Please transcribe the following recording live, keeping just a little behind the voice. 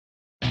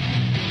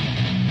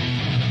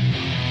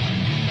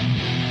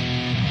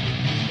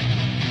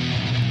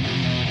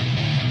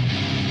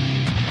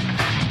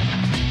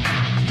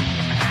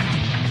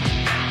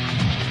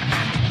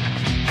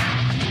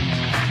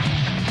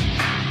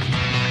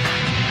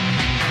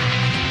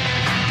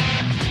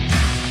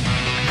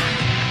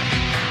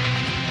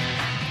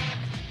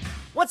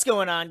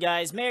going on,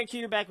 guys? MariK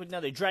here, back with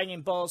another Dragon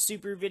Ball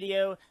Super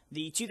video.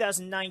 The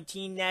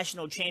 2019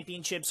 National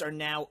Championships are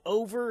now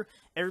over.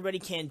 Everybody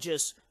can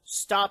just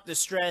stop the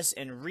stress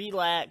and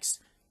relax,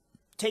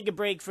 take a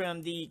break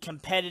from the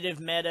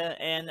competitive meta,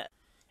 and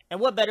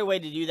what better way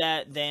to do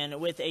that than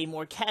with a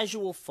more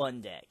casual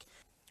fun deck.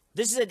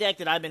 This is a deck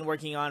that I've been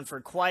working on for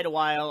quite a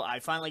while.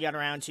 I finally got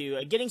around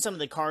to getting some of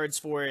the cards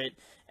for it,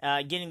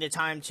 getting the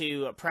time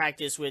to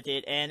practice with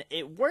it, and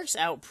it works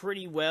out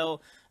pretty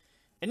well.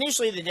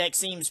 Initially, the deck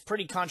seems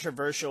pretty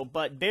controversial,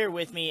 but bear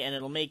with me and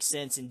it'll make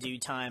sense in due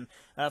time.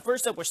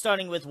 First up, we're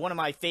starting with one of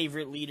my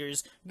favorite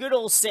leaders, good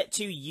old Set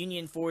 2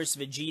 Union Force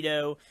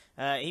Vegeta.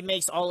 He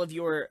makes all of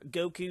your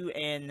Goku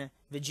and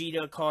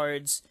Vegeta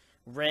cards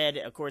red.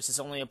 Of course, this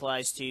only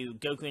applies to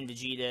Goku and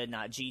Vegeta,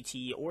 not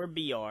GT or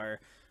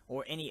BR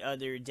or any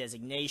other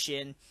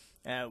designation.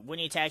 When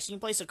he attacks, you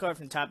can place a card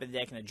from the top of the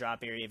deck in the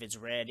drop area. If it's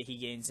red, he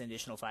gains an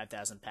additional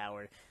 5,000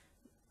 power.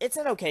 It's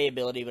an okay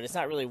ability, but it's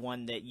not really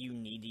one that you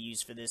need to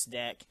use for this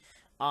deck.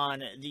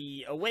 On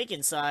the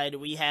Awakened side,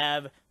 we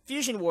have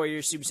Fusion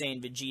Warrior Super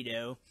Saiyan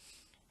Vegeta.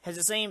 Has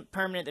the same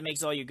permanent that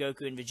makes all your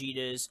Goku and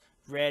Vegetas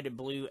red,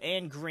 blue,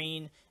 and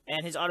green.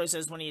 And his auto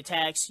says when he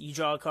attacks, you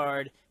draw a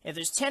card. If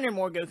there's 10 or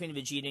more Goku and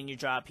Vegeta in your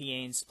drop, he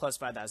gains plus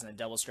 5,000 at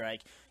Double Strike.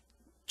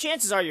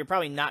 Chances are you're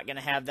probably not going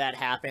to have that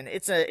happen.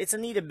 It's a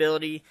neat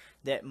ability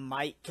that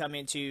might come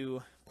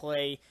into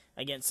play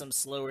against some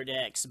slower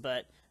decks,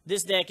 but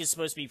this deck is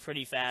supposed to be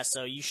pretty fast,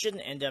 so you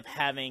shouldn't end up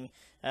having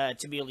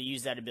to be able to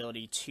use that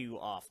ability too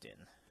often.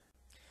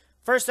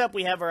 First up,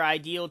 we have our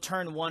ideal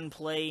turn 1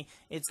 play.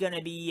 It's going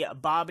to be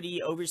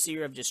Babidi,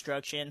 Overseer of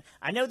Destruction.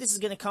 I know this is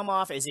going to come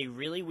off as a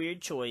really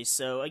weird choice,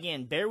 so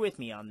again, bear with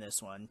me on this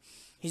one.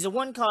 He's a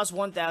 1-cost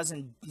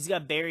 1,000. He's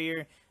got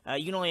Barrier.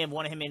 You can only have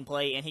one of him in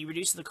play, and he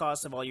reduces the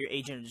cost of all your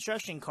Agent of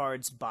Destruction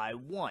cards by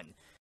 1.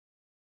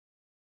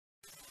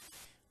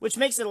 Which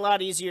makes it a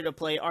lot easier to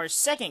play our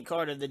second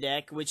card of the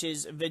deck, which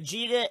is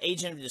Vegeta,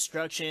 Agent of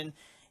Destruction.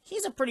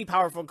 He's a pretty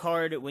powerful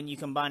card when you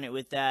combine it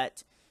with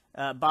that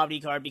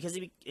Babidi card, because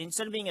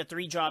instead of being a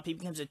 3-drop, he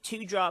becomes a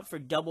 2-drop for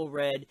double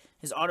red.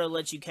 His auto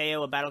lets you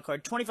KO a battle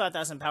card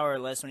 25,000 power or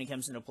less when he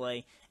comes into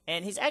play.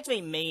 And his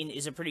Activate Main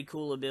is a pretty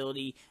cool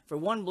ability. For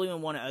 1 blue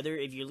and 1 other,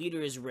 if your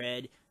leader is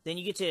red, then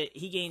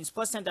he gains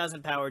plus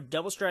 10,000 power,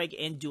 double strike,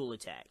 and dual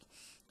attack.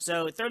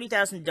 So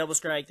 30,000 double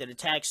strike that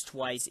attacks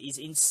twice is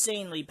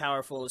insanely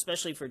powerful,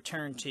 especially for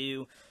turn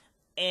 2.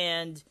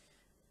 And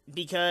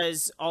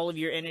because all of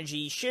your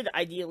energy should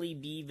ideally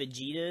be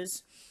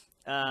Vegeta's,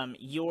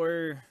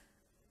 you're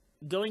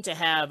going to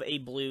have a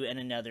blue and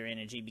another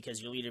energy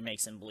because your leader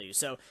makes them blue.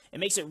 So it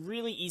makes it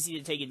really easy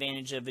to take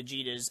advantage of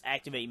Vegeta's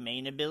Activate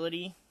Main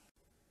ability.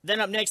 Then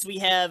up next we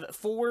have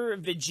 4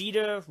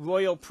 Vegeta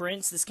Royal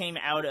Prince. This came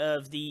out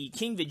of the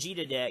King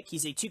Vegeta deck.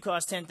 He's a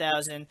 2-cost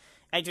 10,000.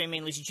 Activate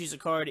Main lets you choose a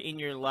card in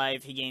your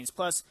life. He gains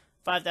plus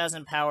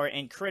 5,000 power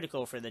and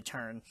critical for the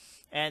turn.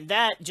 And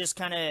that just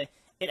kind of,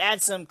 it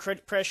adds some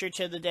crit pressure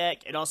to the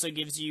deck. It also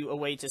gives you a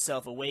way to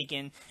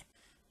self-awaken.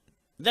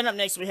 Then up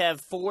next we have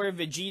 4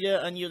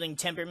 Vegeta Unyielding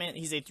Temperament.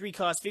 He's a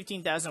 3-cost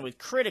 15,000 with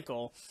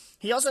critical.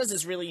 He also has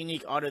this really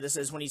unique auto that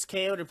says when he's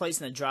KO'd or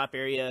placed in the drop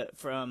area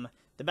from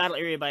the battle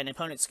area by an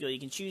opponent's skill, you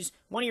can choose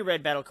one of your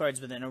red battle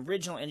cards with an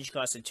original energy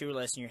cost of 2 or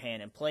less in your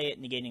hand and play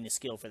it, negating the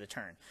skill for the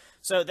turn.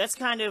 So that's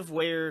kind of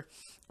where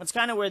the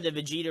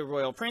Vegeta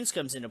Royal Prince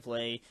comes into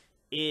play.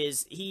 He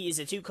is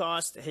a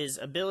 2-cost. His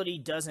ability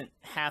doesn't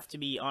have to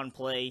be on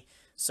play,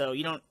 so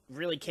you don't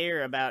really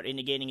care about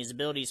negating his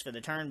abilities for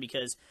the turn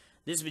because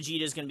this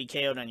Vegeta is going to be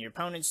KO'd on your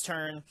opponent's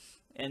turn,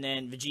 and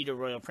then Vegeta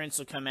Royal Prince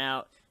will come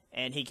out,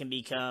 and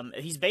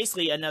he's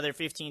basically another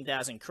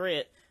 15,000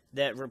 crit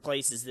that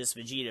replaces this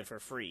Vegeta for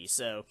free.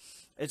 So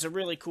it's a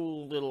really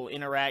cool little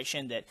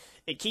interaction that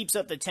it keeps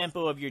up the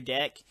tempo of your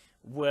deck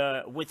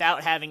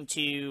without having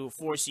to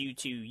force you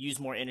to use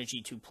more energy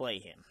to play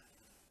him.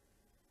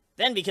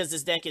 Then, because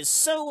this deck is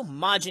so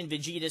Majin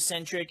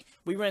Vegeta-centric,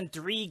 we run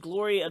 3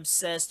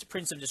 Glory-Obsessed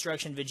Prince of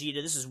Destruction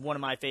Vegeta. This is one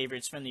of my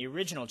favorites from the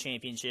original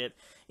championship.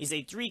 He's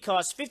a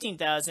 3-cost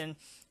 15,000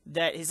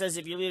 that he says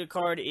if your leader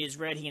card is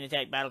red, he can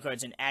attack battle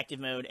cards in active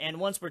mode. And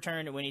once per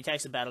turn, when he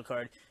attacks a battle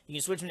card, you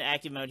can switch him to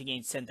active mode. He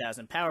gains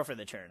 10,000 power for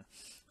the turn.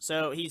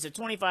 So he's a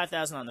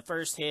 25,000 on the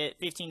first hit,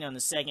 15 on the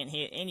second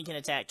hit, and he can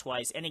attack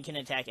twice, and he can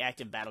attack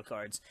active battle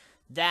cards.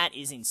 That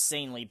is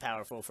insanely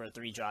powerful for a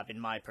 3-drop, in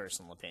my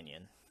personal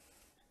opinion.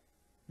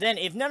 Then,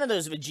 if none of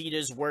those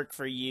Vegetas work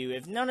for you,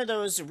 if none of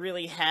those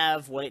really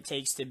have what it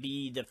takes to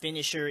be the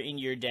finisher in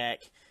your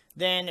deck,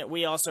 then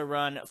we also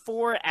run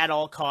 4 At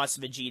All Costs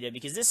Vegeta,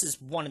 because this is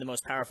one of the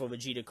most powerful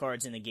Vegeta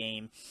cards in the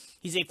game.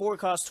 He's a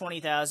 4-cost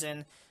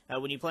 20,000.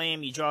 When you play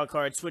him, you draw a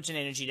card, switch an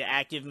energy to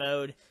active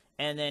mode,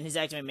 and then his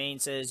Activate Main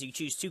says you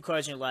choose 2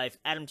 cards in your life,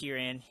 add them to your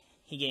hand.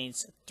 He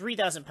gains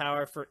 3,000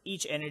 power for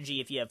each energy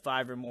if you have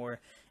 5 or more,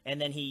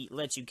 and then he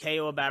lets you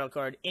KO a battle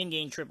card and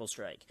gain Triple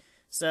Strike.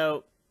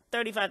 So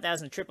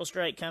 35,000 Triple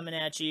Strike coming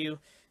at you,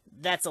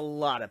 that's a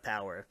lot of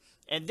power.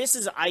 And this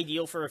is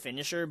ideal for a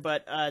finisher,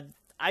 but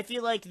I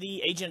feel like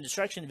the Agent of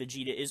Destruction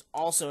Vegeta is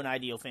also an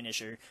ideal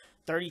finisher.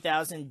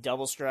 30,000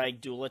 double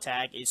strike, dual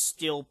attack is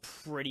still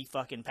pretty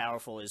fucking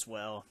powerful as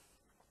well.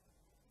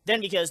 Then,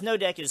 because no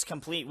deck is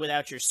complete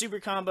without your super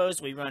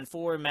combos, we run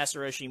 4 Master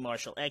MariK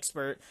Martial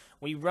Expert.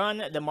 We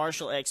run the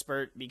Martial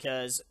Expert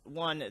because,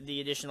 1, the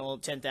additional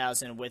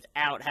 10,000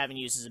 without having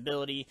to use his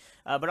ability,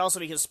 but also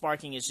because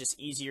sparking is just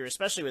easier,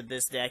 especially with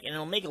this deck, and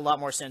it'll make a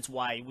lot more sense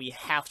why we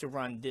have to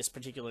run this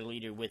particular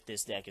leader with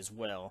this deck as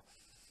well.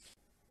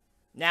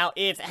 Now,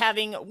 if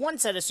having 1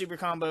 set of super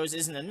combos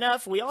isn't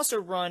enough, we also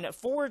run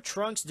 4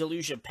 Trunks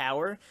Deluge of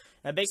Power.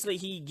 Basically,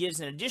 he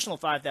gives an additional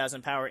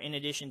 5,000 power in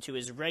addition to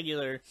his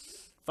regular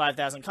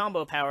 5,000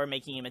 combo power,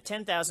 making him a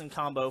 10,000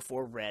 combo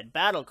for red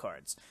battle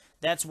cards.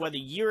 That's whether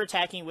you're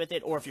attacking with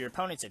it or if your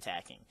opponent's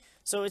attacking.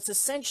 So it's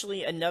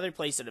essentially another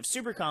playset of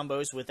super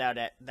combos without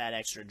that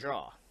extra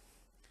draw.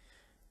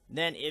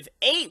 Then if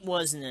 8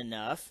 wasn't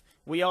enough,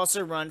 we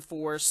also run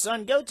 4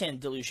 Sun Goten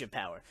Deluge of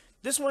Power.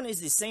 This one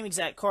is the same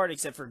exact card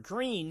except for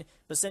green,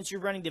 but since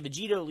you're running the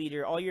Vegeta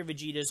leader, all your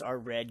Vegetas are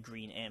red,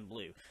 green, and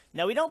blue.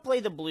 Now we don't play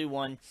the blue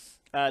one,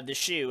 the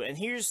Shu, and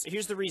here's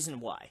the reason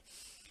why.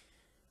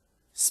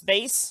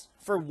 Space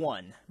for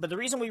 1, but the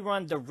reason we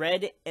run the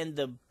red and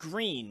the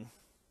green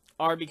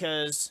are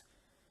because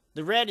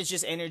the red is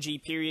just energy,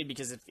 period,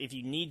 because if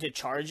you need to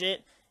charge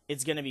it,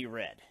 it's going to be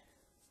red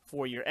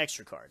for your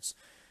extra cards.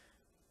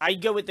 I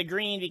go with the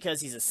green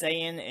because he's a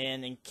Saiyan,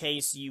 and in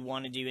case you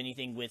want to do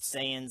anything with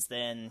Saiyans,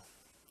 then,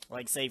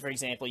 like, say, for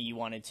example, you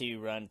wanted to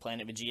run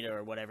Planet Vegeta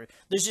or whatever,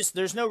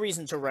 there's no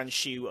reason to run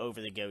Shu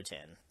over the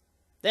Goten.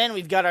 Then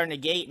we've got our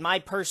negate. My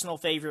personal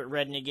favorite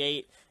red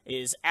negate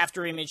is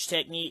After Image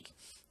Technique.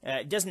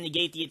 It doesn't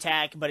negate the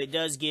attack, but it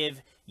does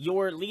give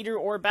your leader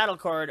or battle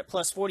card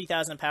plus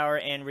 40,000 power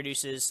and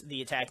reduces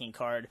the attacking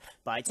card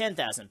by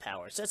 10,000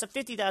 power. So that's a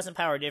 50,000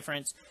 power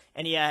difference.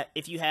 And yeah,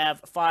 if you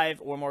have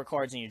 5 or more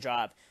cards in your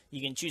drop,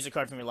 you can choose a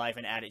card from your life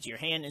and add it to your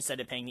hand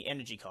instead of paying the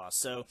energy cost.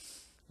 So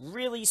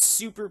really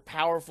super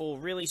powerful,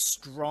 really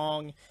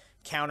strong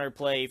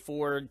counterplay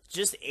for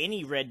just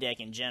any red deck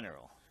in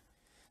general.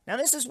 Now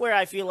this is where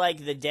I feel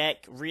like the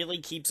deck really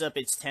keeps up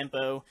its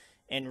tempo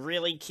and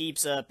really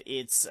keeps up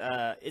its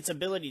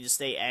ability to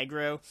stay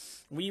aggro.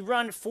 We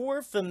run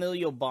 4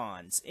 Familial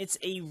Bonds. It's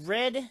a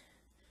red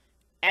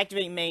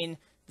activate main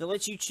that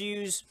lets you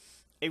choose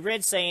a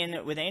red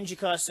Saiyan with an energy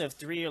cost of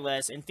 3 or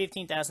less and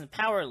 15,000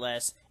 power or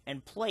less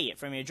and play it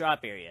from your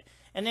drop area.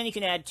 And then you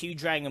can add 2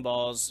 Dragon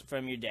Balls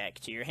from your deck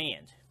to your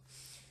hand.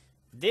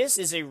 This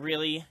is a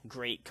really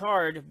great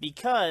card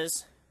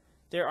because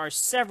there are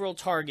several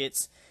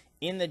targets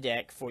in the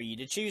deck for you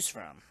to choose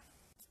from.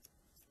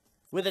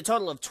 With a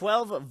total of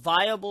 12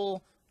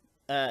 viable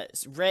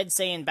red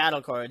Saiyan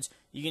battle cards,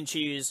 you can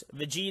choose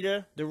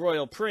Vegeta, the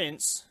Royal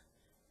Prince,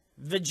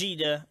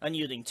 Vegeta,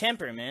 Unyielding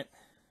Temperament,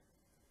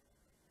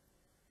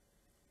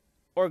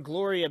 or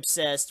Glory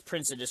Obsessed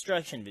Prince of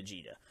Destruction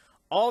Vegeta.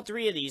 All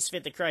 3 of these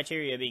fit the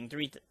criteria being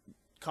 3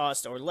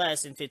 cost or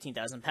less and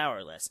 15,000 power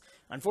or less.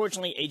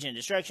 Unfortunately, Agent of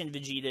Destruction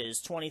Vegeta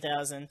is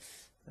 20,000.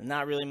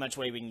 Not really much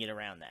way we can get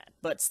around that.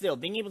 But still,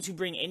 being able to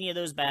bring any of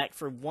those back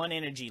for 1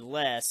 energy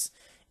less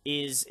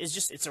is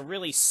just, it's a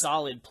really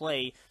solid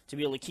play to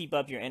be able to keep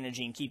up your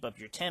energy and keep up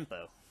your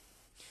tempo.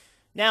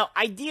 Now,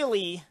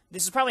 ideally,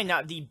 this is probably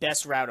not the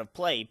best route of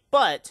play,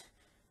 but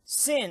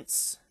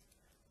since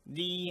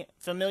the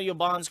Familial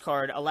Bonds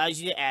card allows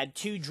you to add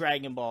 2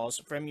 Dragon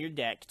Balls from your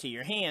deck to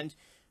your hand,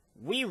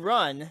 we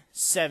run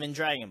 7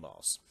 Dragon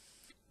Balls.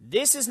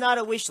 This is not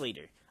a Wish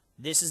leader.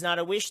 This is not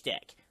a Wish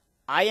deck.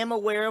 I am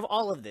aware of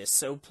all of this,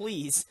 so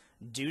please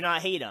do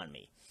not hate on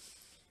me.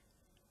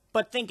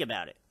 But think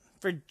about it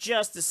for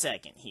just a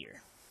second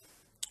here.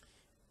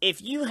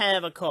 If you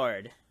have a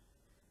card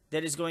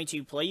that is going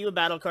to play you a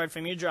battle card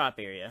from your drop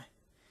area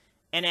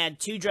and add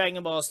 2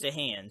 Dragon Balls to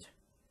hand,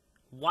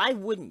 why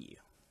wouldn't you?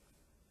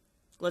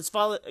 Let's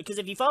follow, because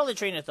if you follow the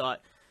train of thought,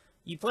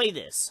 you play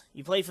this.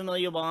 You play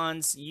Familial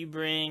Bonds, you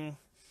bring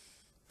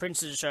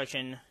Prince of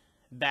Destruction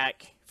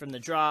back from the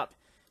drop.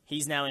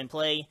 He's now in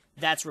play.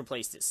 That's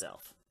replaced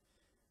itself.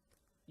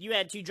 You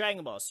add 2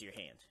 Dragon Balls to your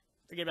hand.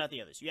 Forget about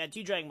the others. You add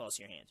 2 Dragon Balls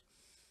to your hand.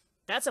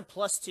 That's a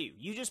 +2.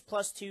 You just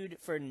 +2'd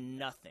for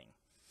nothing.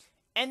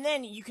 And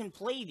then you can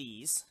play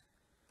these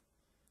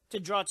to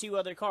draw 2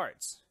 other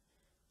cards.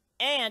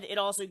 And it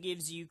also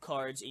gives you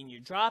cards in your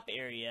drop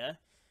area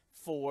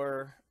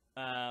to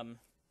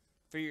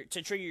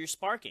trigger your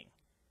sparking.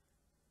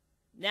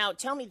 Now,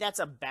 tell me that's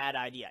a bad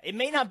idea. It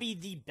may not be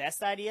the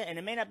best idea, and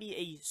it may not be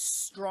a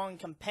strong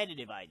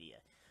competitive idea.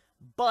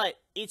 But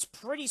it's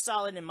pretty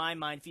solid in my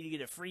mind for you to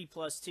get a free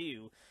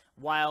 +2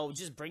 while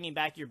just bringing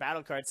back your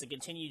battle cards to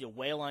continue to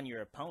wail on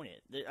your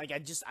opponent. Like,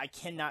 I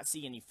cannot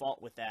see any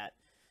fault with that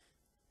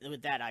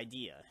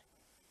idea.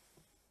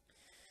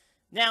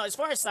 Now, as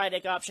far as side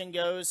deck option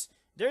goes,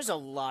 there's a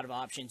lot of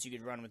options you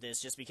could run with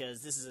this, just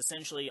because this is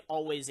essentially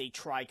always a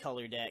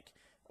tricolor deck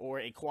or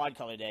a quad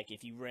color deck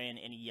if you ran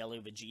any yellow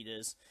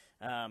Vegetas.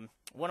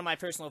 One of my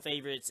personal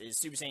favorites is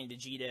Super Saiyan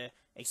Vegeta,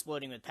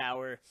 Exploding with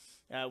Power.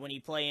 When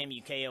you play him,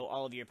 you KO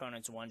all of your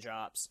opponent's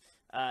 1-drops.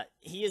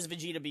 He is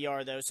Vegeta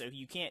BR, though, so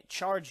you can't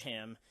charge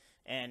him.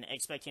 and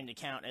expect him to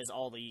count as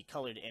all the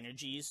colored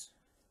energies.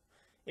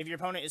 If your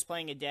opponent is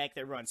playing a deck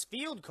that runs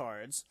field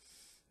cards,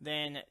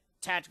 then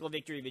Tactical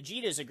Victory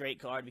Vegeta is a great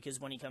card because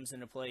when he comes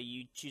into play,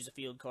 you choose a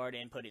field card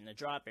and put it in the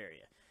drop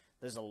area.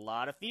 There's a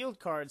lot of field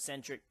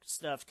card-centric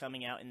stuff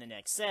coming out in the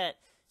next set,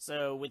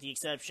 so with the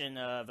exception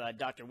of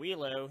Dr.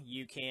 Wheelo,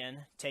 you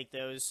can take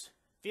those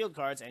field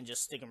cards and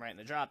just stick them right in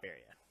the drop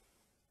area.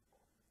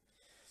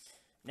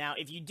 Now,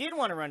 if you did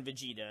want to run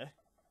Vegeta,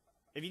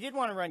 if you did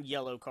want to run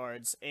yellow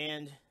cards,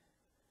 and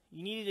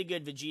you needed a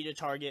good Vegeta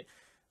target,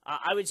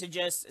 I would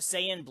suggest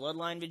Saiyan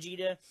Bloodline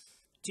Vegeta.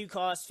 2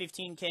 cost,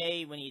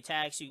 15k. When he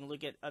attacks, you can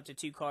look at up to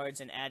 2 cards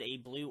and add a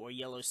blue or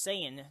yellow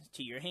Saiyan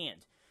to your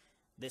hand.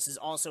 This is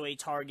also a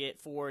target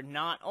for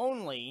not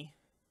only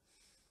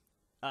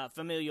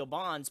familial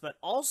bonds, but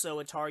also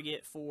a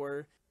target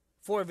for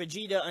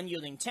Vegeta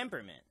Unyielding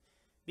Temperament,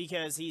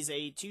 because he's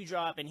a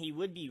 2-drop and he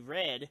would be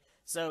red,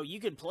 so you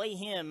could play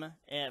him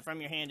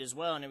from your hand as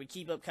well, and it would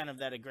keep up kind of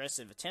that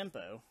aggressive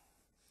tempo.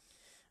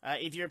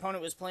 If your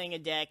opponent was playing a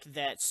deck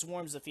that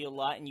swarms the field a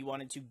lot and you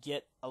wanted to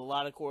get a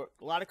lot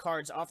of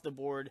cards off the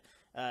board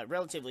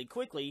relatively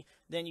quickly,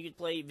 then you could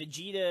play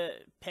Vegeta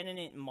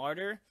Penitent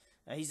Martyr.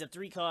 He's a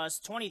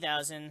 3-cost,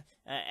 20,000.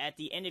 At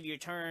the end of your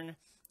turn,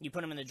 you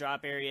put him in the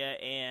drop area,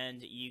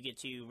 and you get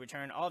to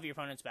return all of your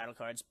opponent's battle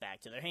cards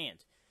back to their hand.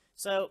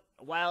 So,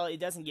 while it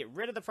doesn't get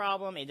rid of the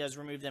problem, it does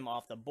remove them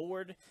off the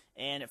board,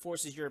 and it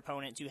forces your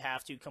opponent to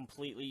have to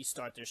completely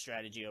start their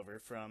strategy over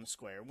from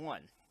square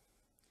one.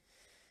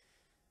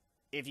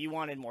 If you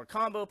wanted more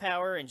combo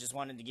power and just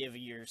wanted to give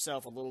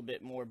yourself a little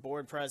bit more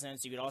board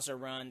presence, you could also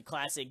run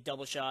classic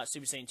Double Shot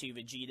Super Saiyan 2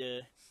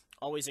 Vegeta.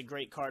 Always a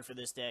great card for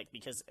this deck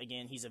because,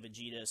 again, he's a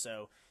Vegeta,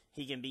 so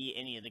he can be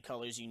any of the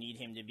colors you need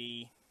him to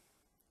be.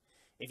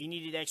 If you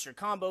needed extra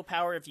combo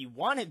power, if you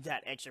wanted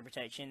that extra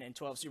protection and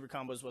 12 super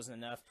combos wasn't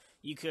enough,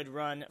 you could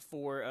run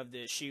 4 of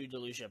the Shu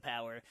Delusia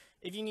power.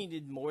 If you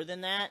needed more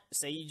than that,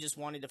 say you just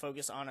wanted to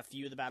focus on a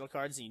few of the battle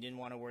cards and you didn't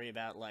want to worry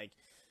about, like,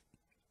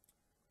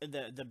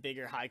 the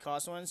bigger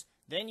high-cost ones,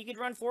 then you could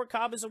run 4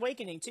 Cabba's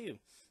Awakening, too.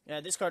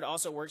 This card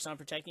also works on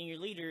protecting your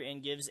leader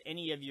and gives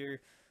any of your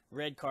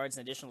red cards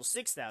an additional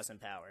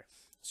 6,000 power.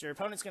 So your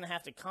opponent's going to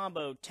have to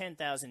combo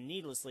 10,000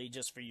 needlessly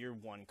just for your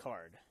 1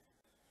 card.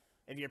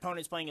 If your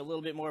opponent's playing a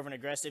little bit more of an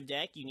aggressive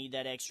deck, you need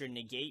that extra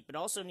negate, but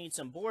also need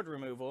some board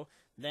removal,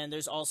 then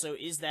there's also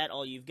Is That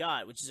All You've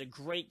Got, which is a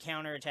great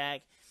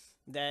counterattack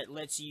that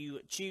lets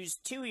you choose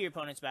 2 of your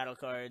opponent's battle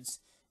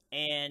cards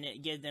and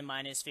give them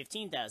minus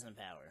 15,000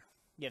 power.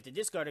 You have to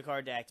discard a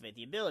card to activate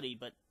the ability,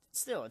 but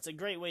still, it's a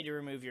great way to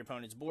remove your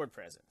opponent's board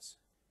presence.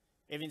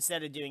 If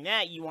instead of doing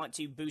that, you want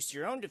to boost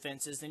your own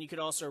defenses, then you could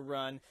also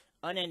run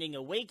Unending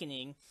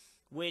Awakening,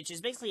 which is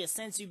basically a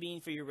Senzu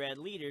Bean for your red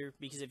leader,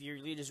 because if your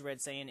leader's Red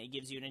Saiyan, it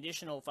gives you an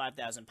additional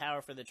 5,000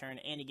 power for the turn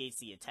and negates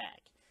the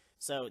attack.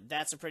 So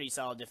that's a pretty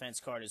solid defense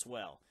card as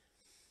well.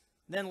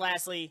 Then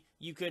lastly,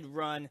 you could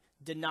run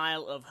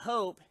Denial of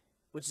Hope,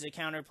 which is a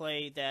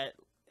counterplay that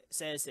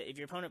says that if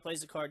your opponent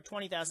plays a card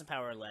 20,000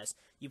 power or less,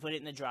 you put it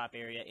in the drop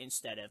area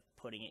instead of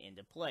putting it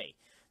into play.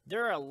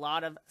 There are a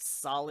lot of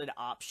solid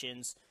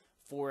options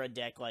for a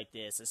deck like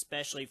this,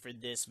 especially for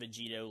this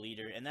Vegeta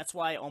leader, and that's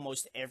why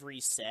almost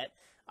every set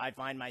I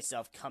find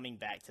myself coming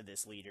back to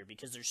this leader,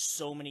 because there's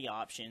so many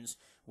options.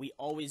 We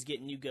always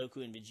get new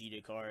Goku and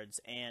Vegeta cards,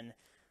 and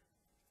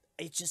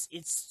it's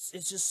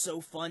just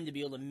so fun to be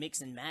able to mix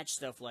and match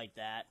stuff like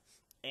that.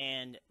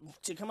 And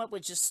to come up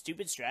with just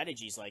stupid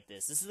strategies like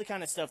this. This is the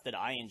kind of stuff that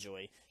I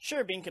enjoy.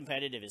 Sure, being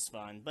competitive is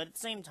fun, but at the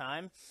same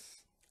time,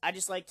 I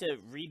just like to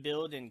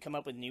rebuild and come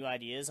up with new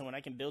ideas, and when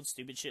I can build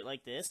stupid shit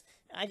like this,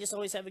 I just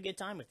always have a good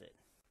time with it.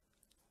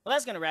 Well,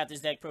 that's going to wrap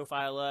this deck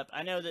profile up.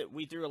 I know that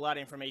we threw a lot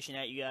of information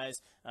at you guys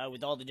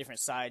with all the different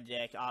side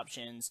deck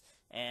options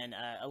and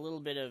a little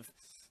bit of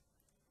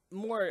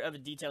more of a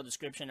detailed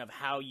description of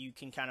how you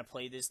can kind of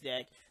play this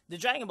deck. The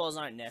Dragon Balls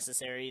aren't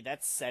necessary.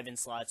 That's 7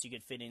 slots. You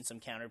could fit in some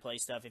counterplay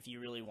stuff if you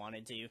really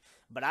wanted to.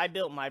 But I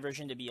built my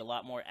version to be a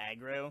lot more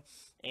aggro,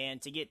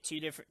 and to get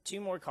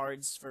 2 more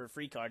cards for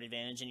free card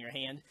advantage in your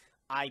hand,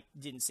 I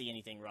didn't see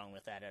anything wrong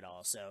with that at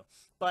all. So,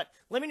 but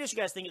let me know what you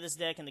guys think of this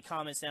deck in the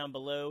comments down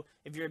below.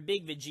 If you're a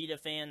big Vegeta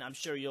fan, I'm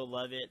sure you'll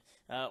love it.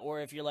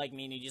 Or if you're like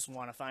me and you just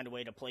want to find a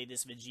way to play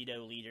this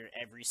Vegeta leader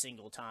every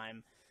single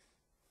time,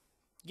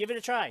 give it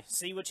a try.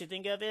 See what you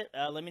think of it.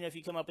 Let me know if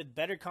you come up with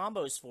better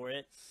combos for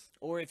it,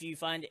 or if you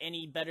find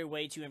any better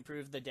way to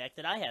improve the deck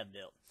that I have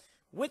built.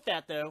 With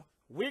that, though,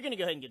 we're going to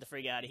go ahead and get the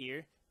frig out of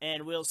here,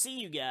 and we'll see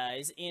you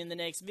guys in the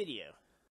next video.